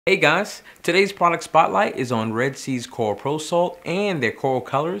Hey guys, today's product spotlight is on Red Sea's Coral Pro Salt and their coral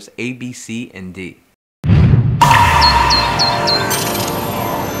colors A, B, C, and D.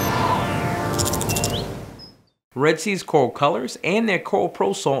 Red Sea's coral colors and their Coral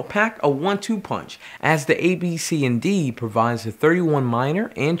Pro Salt pack a 1-2 punch, as the A, B, C, and D provides the 31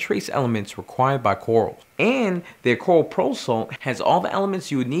 minor and trace elements required by corals. And their Coral Pro Salt has all the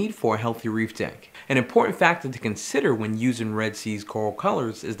elements you would need for a healthy reef tank. An important factor to consider when using Red Sea's coral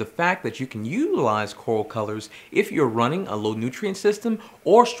colors is the fact that you can utilize coral colors if you're running a low nutrient system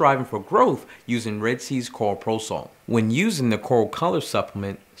or striving for growth using Red Sea's Coral Pro Salt. When using the coral color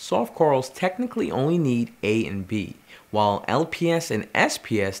supplement, soft corals technically only need A and B, while LPS and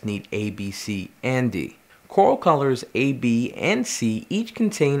SPS need A, B, C, and D. Coral colors A, B, and C each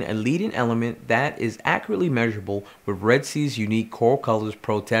contain a leading element that is accurately measurable with Red Sea's unique Coral Colors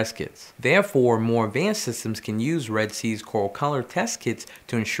Pro test kits. Therefore, more advanced systems can use Red Sea's Coral Color test kits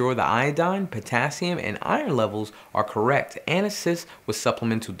to ensure the iodine, potassium, and iron levels are correct and assist with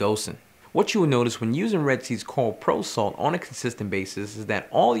supplemental dosing. What you will notice when using Red Sea's Coral Pro Salt on a consistent basis is that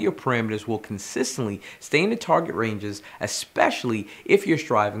all your parameters will consistently stay in the target ranges, especially if you're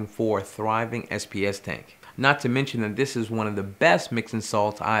striving for a thriving SPS tank. Not to mention that this is one of the best mixing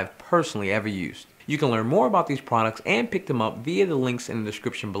salts I have personally ever used. You can learn more about these products and pick them up via the links in the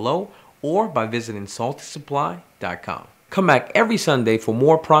description below or by visiting saltysupply.com. Come back every Sunday for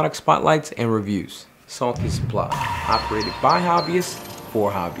more product spotlights and reviews. Salty Supply, operated by hobbyists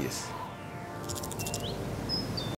for hobbyists.